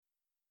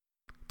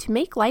To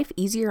make life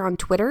easier on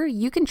Twitter,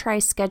 you can try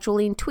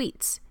scheduling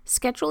tweets.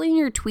 Scheduling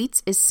your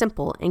tweets is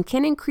simple and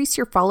can increase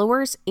your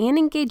followers and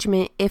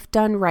engagement if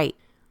done right.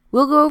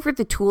 We'll go over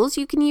the tools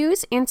you can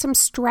use and some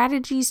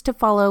strategies to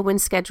follow when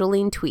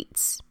scheduling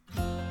tweets.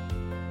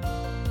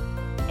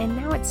 And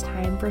now it's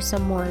time for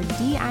some more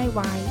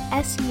DIY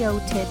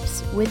SEO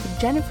tips with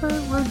Jennifer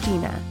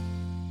Rogina.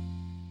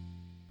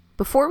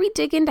 Before we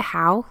dig into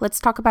how,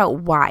 let's talk about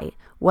why.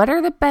 What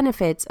are the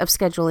benefits of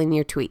scheduling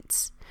your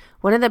tweets?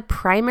 One of the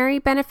primary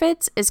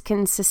benefits is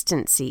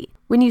consistency.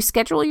 When you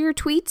schedule your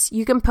tweets,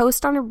 you can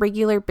post on a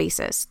regular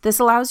basis. This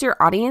allows your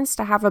audience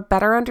to have a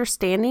better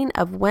understanding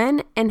of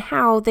when and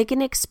how they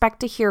can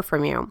expect to hear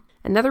from you.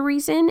 Another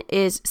reason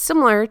is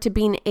similar to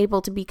being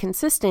able to be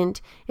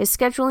consistent is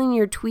scheduling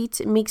your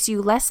tweets makes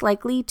you less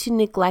likely to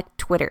neglect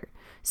Twitter.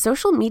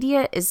 Social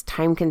media is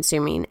time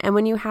consuming, and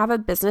when you have a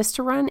business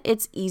to run,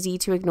 it's easy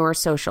to ignore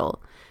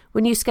social.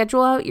 When you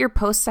schedule out your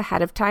posts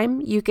ahead of time,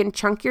 you can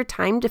chunk your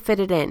time to fit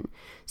it in.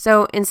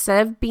 So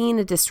instead of being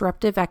a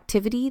disruptive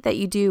activity that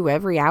you do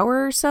every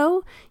hour or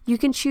so, you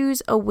can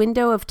choose a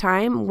window of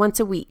time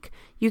once a week.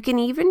 You can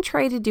even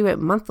try to do it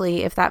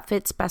monthly if that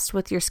fits best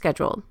with your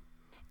schedule.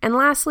 And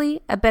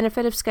lastly, a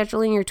benefit of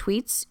scheduling your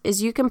tweets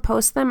is you can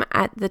post them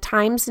at the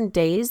times and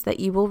days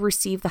that you will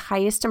receive the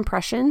highest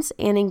impressions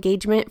and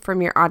engagement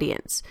from your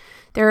audience.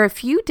 There are a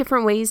few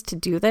different ways to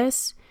do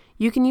this.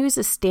 You can use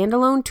a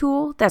standalone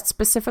tool that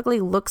specifically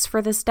looks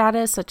for this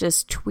data, such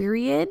as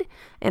Tweeriad,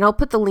 and I'll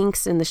put the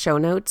links in the show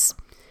notes.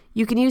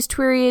 You can use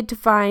Tweeriad to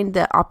find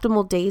the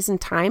optimal days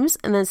and times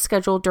and then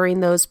schedule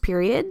during those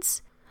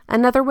periods.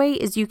 Another way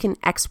is you can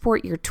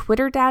export your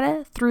Twitter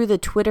data through the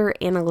Twitter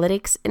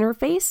Analytics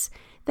interface.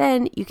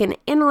 Then you can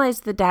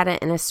analyze the data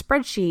in a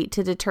spreadsheet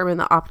to determine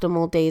the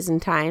optimal days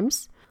and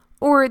times.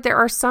 Or there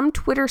are some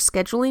Twitter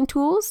scheduling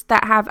tools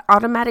that have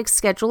automatic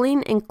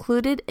scheduling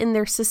included in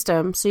their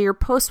system, so your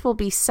post will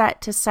be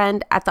set to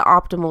send at the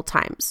optimal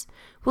times.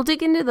 We'll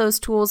dig into those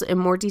tools in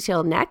more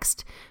detail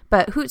next,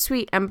 but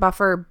Hootsuite and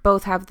Buffer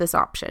both have this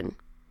option.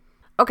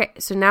 Okay,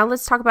 so now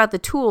let's talk about the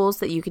tools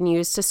that you can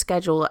use to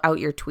schedule out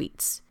your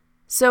tweets.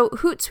 So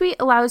Hootsuite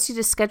allows you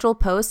to schedule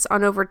posts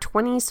on over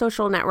 20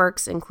 social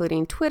networks,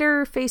 including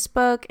Twitter,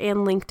 Facebook, and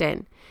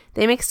LinkedIn.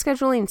 They make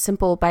scheduling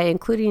simple by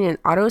including an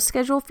auto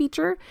schedule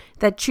feature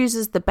that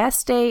chooses the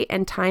best day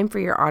and time for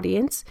your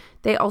audience.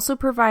 They also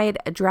provide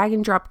a drag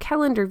and drop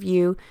calendar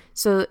view,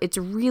 so it's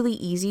really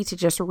easy to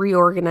just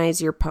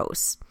reorganize your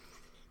posts.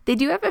 They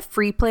do have a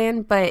free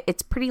plan, but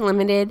it's pretty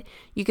limited.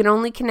 You can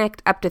only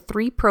connect up to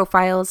 3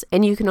 profiles,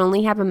 and you can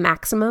only have a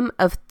maximum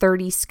of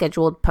 30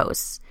 scheduled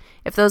posts.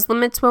 If those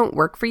limits won't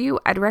work for you,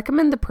 I'd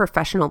recommend the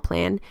professional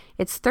plan.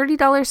 It's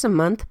 $30 a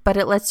month, but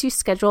it lets you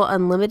schedule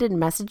unlimited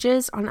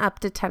messages on up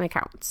to 10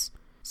 accounts.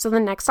 So the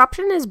next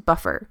option is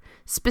Buffer,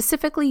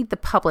 specifically the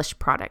published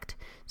product.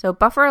 So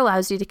Buffer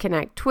allows you to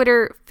connect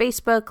Twitter,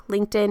 Facebook,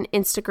 LinkedIn,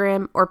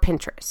 Instagram, or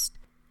Pinterest.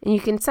 And you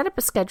can set up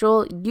a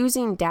schedule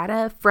using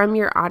data from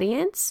your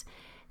audience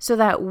so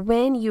that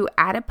when you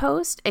add a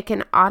post, it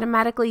can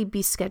automatically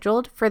be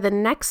scheduled for the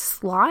next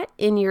slot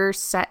in your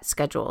set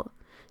schedule.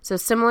 So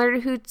similar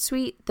to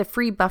Hootsuite, the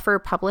free Buffer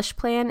Publish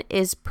plan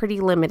is pretty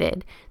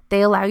limited.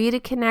 They allow you to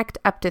connect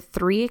up to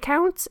 3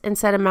 accounts and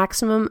set a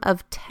maximum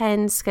of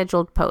 10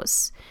 scheduled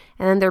posts.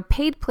 And then their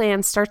paid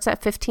plan starts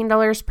at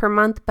 $15 per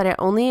month, but it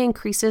only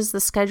increases the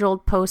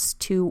scheduled posts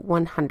to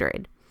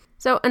 100.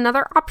 So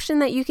another option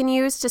that you can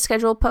use to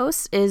schedule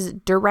posts is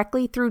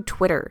directly through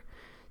Twitter.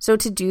 So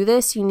to do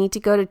this, you need to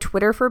go to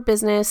Twitter for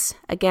Business.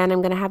 Again,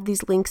 I'm going to have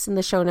these links in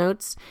the show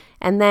notes.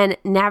 And then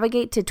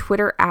navigate to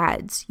Twitter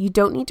ads. You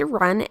don't need to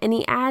run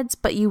any ads,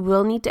 but you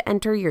will need to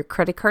enter your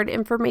credit card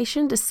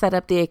information to set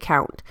up the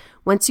account.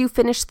 Once you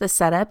finish the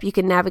setup, you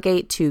can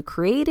navigate to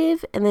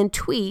Creative and then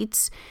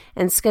Tweets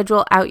and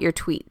schedule out your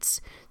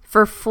tweets.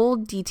 For full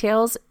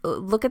details,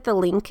 look at the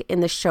link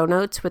in the show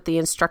notes with the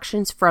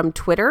instructions from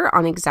Twitter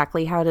on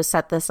exactly how to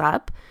set this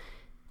up.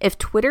 If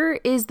Twitter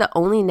is the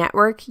only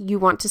network you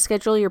want to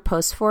schedule your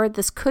posts for,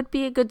 this could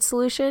be a good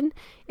solution.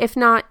 If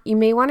not, you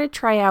may want to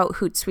try out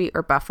Hootsuite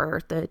or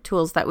Buffer, the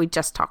tools that we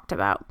just talked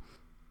about.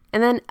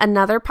 And then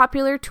another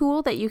popular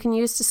tool that you can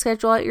use to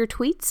schedule out your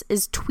tweets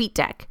is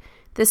TweetDeck.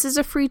 This is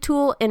a free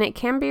tool, and it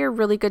can be a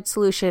really good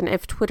solution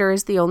if Twitter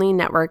is the only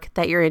network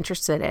that you're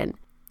interested in.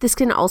 This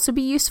can also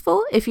be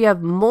useful if you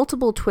have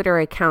multiple Twitter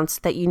accounts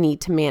that you need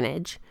to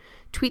manage.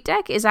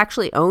 TweetDeck is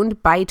actually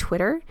owned by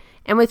Twitter,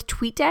 and with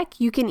TweetDeck,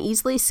 you can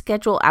easily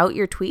schedule out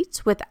your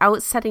tweets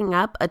without setting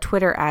up a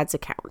Twitter ads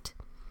account.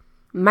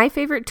 My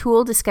favorite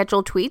tool to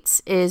schedule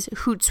tweets is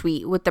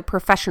Hootsuite with the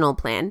professional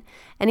plan.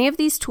 Any of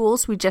these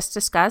tools we just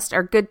discussed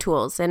are good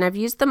tools, and I've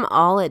used them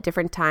all at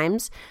different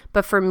times,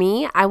 but for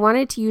me, I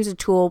wanted to use a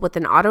tool with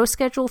an auto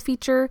schedule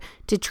feature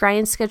to try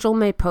and schedule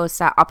my posts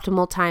at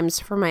optimal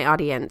times for my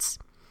audience.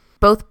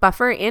 Both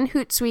Buffer and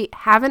Hootsuite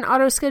have an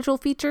auto schedule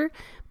feature,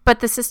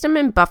 but the system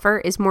in Buffer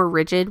is more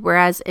rigid,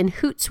 whereas in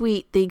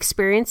Hootsuite, the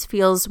experience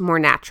feels more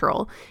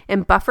natural.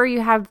 In Buffer,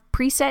 you have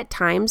preset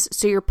times,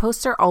 so your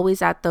posts are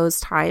always at those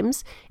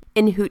times.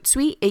 In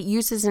Hootsuite, it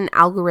uses an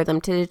algorithm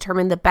to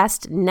determine the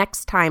best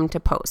next time to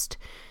post.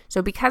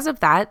 So because of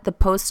that, the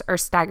posts are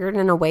staggered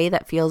in a way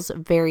that feels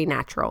very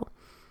natural.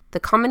 The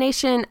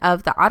combination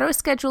of the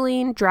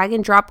auto-scheduling, drag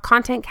and drop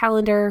content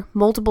calendar,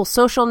 multiple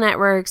social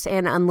networks,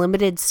 and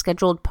unlimited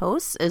scheduled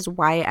posts is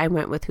why I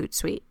went with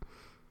Hootsuite.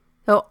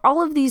 So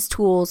all of these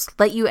tools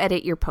let you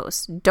edit your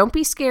posts. Don't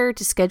be scared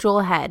to schedule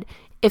ahead.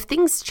 If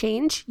things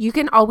change, you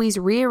can always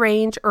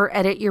rearrange or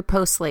edit your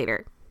posts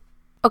later.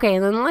 Okay,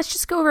 and then let's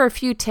just go over a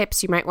few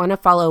tips you might want to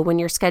follow when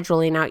you're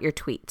scheduling out your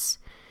tweets.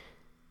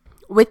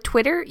 With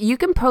Twitter, you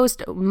can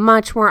post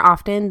much more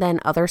often than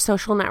other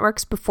social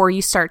networks before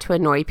you start to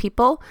annoy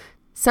people.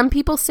 Some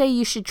people say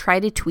you should try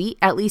to tweet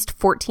at least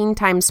 14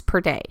 times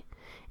per day.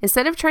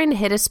 Instead of trying to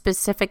hit a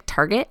specific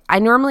target, I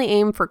normally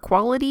aim for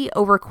quality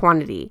over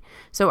quantity.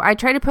 So I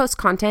try to post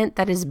content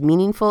that is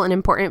meaningful and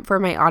important for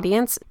my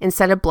audience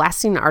instead of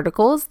blasting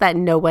articles that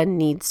no one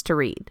needs to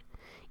read.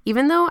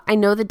 Even though I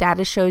know the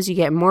data shows you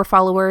get more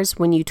followers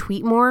when you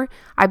tweet more,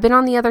 I've been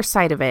on the other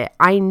side of it.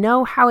 I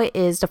know how it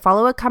is to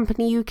follow a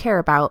company you care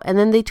about, and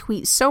then they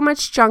tweet so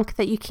much junk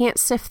that you can't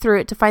sift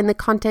through it to find the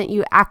content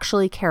you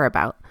actually care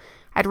about.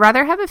 I'd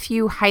rather have a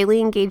few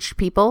highly engaged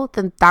people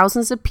than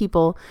thousands of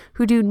people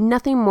who do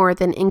nothing more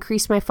than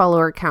increase my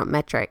follower count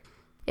metric.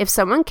 If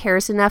someone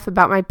cares enough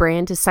about my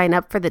brand to sign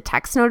up for the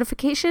text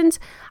notifications,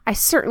 I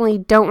certainly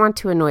don't want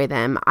to annoy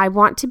them. I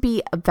want to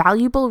be a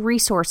valuable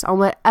resource on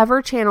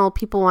whatever channel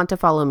people want to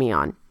follow me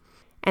on.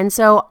 And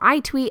so I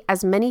tweet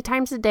as many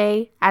times a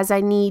day as I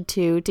need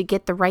to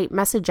get the right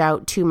message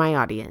out to my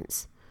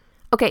audience.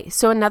 Okay,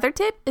 so another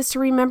tip is to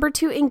remember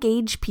to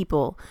engage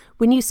people.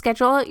 When you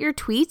schedule out your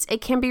tweets, it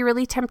can be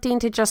really tempting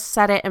to just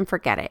set it and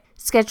forget it.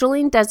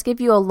 Scheduling does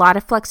give you a lot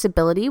of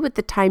flexibility with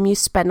the time you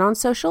spend on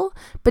social,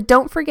 but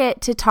don't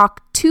forget to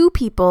talk to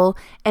people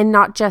and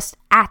not just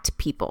at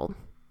people.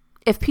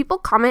 If people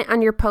comment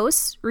on your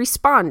posts,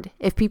 respond.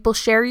 If people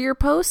share your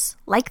posts,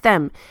 like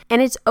them.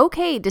 And it's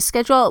okay to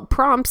schedule out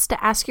prompts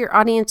to ask your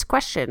audience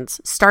questions.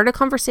 Start a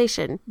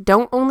conversation.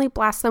 Don't only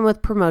blast them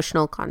with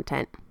promotional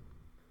content.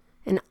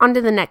 And on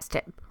to the next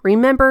tip.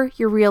 Remember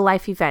your real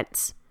life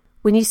events.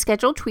 When you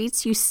schedule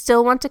tweets, you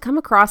still want to come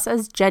across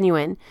as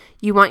genuine.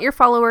 You want your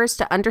followers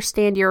to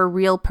understand you're a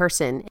real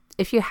person.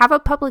 If you have a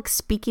public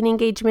speaking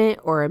engagement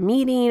or a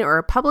meeting or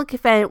a public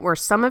event where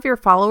some of your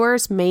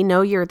followers may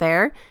know you're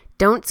there,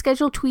 don't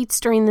schedule tweets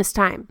during this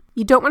time.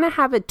 You don't want to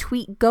have a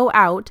tweet go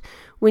out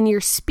when you're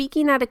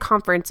speaking at a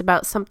conference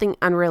about something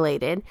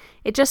unrelated.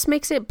 It just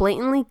makes it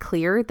blatantly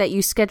clear that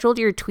you scheduled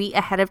your tweet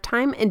ahead of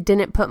time and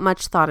didn't put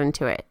much thought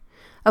into it.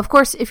 Of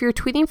course, if you're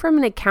tweeting from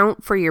an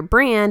account for your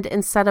brand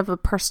instead of a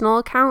personal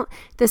account,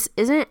 this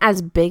isn't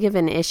as big of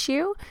an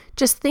issue.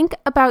 Just think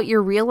about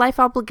your real life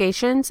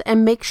obligations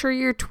and make sure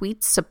your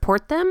tweets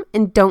support them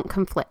and don't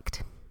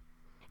conflict.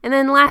 And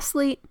then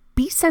lastly,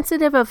 be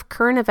sensitive of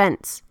current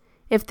events.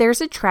 If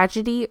there's a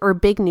tragedy or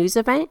big news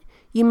event,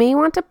 you may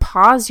want to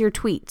pause your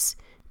tweets.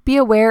 Be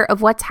aware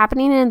of what's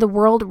happening in the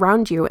world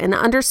around you and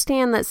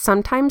understand that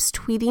sometimes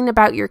tweeting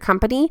about your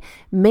company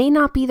may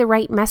not be the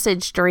right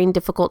message during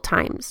difficult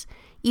times.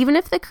 Even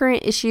if the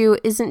current issue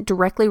isn't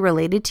directly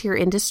related to your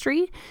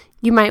industry,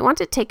 you might want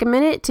to take a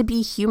minute to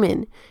be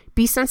human.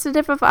 Be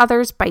sensitive of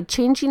others by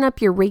changing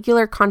up your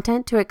regular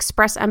content to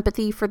express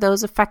empathy for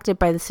those affected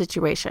by the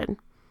situation.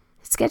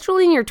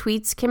 Scheduling your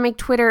tweets can make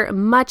Twitter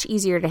much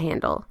easier to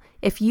handle.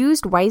 If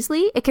used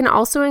wisely, it can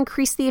also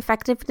increase the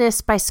effectiveness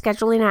by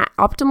scheduling at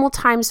optimal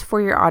times for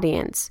your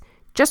audience.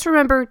 Just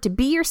remember to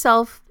be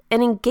yourself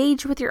and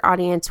engage with your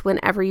audience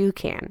whenever you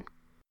can.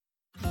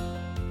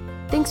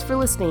 Thanks for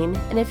listening,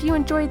 and if you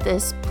enjoyed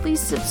this, please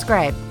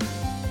subscribe.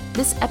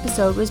 This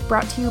episode was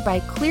brought to you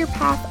by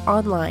ClearPath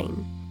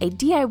Online, a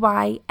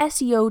DIY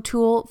SEO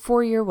tool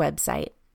for your website.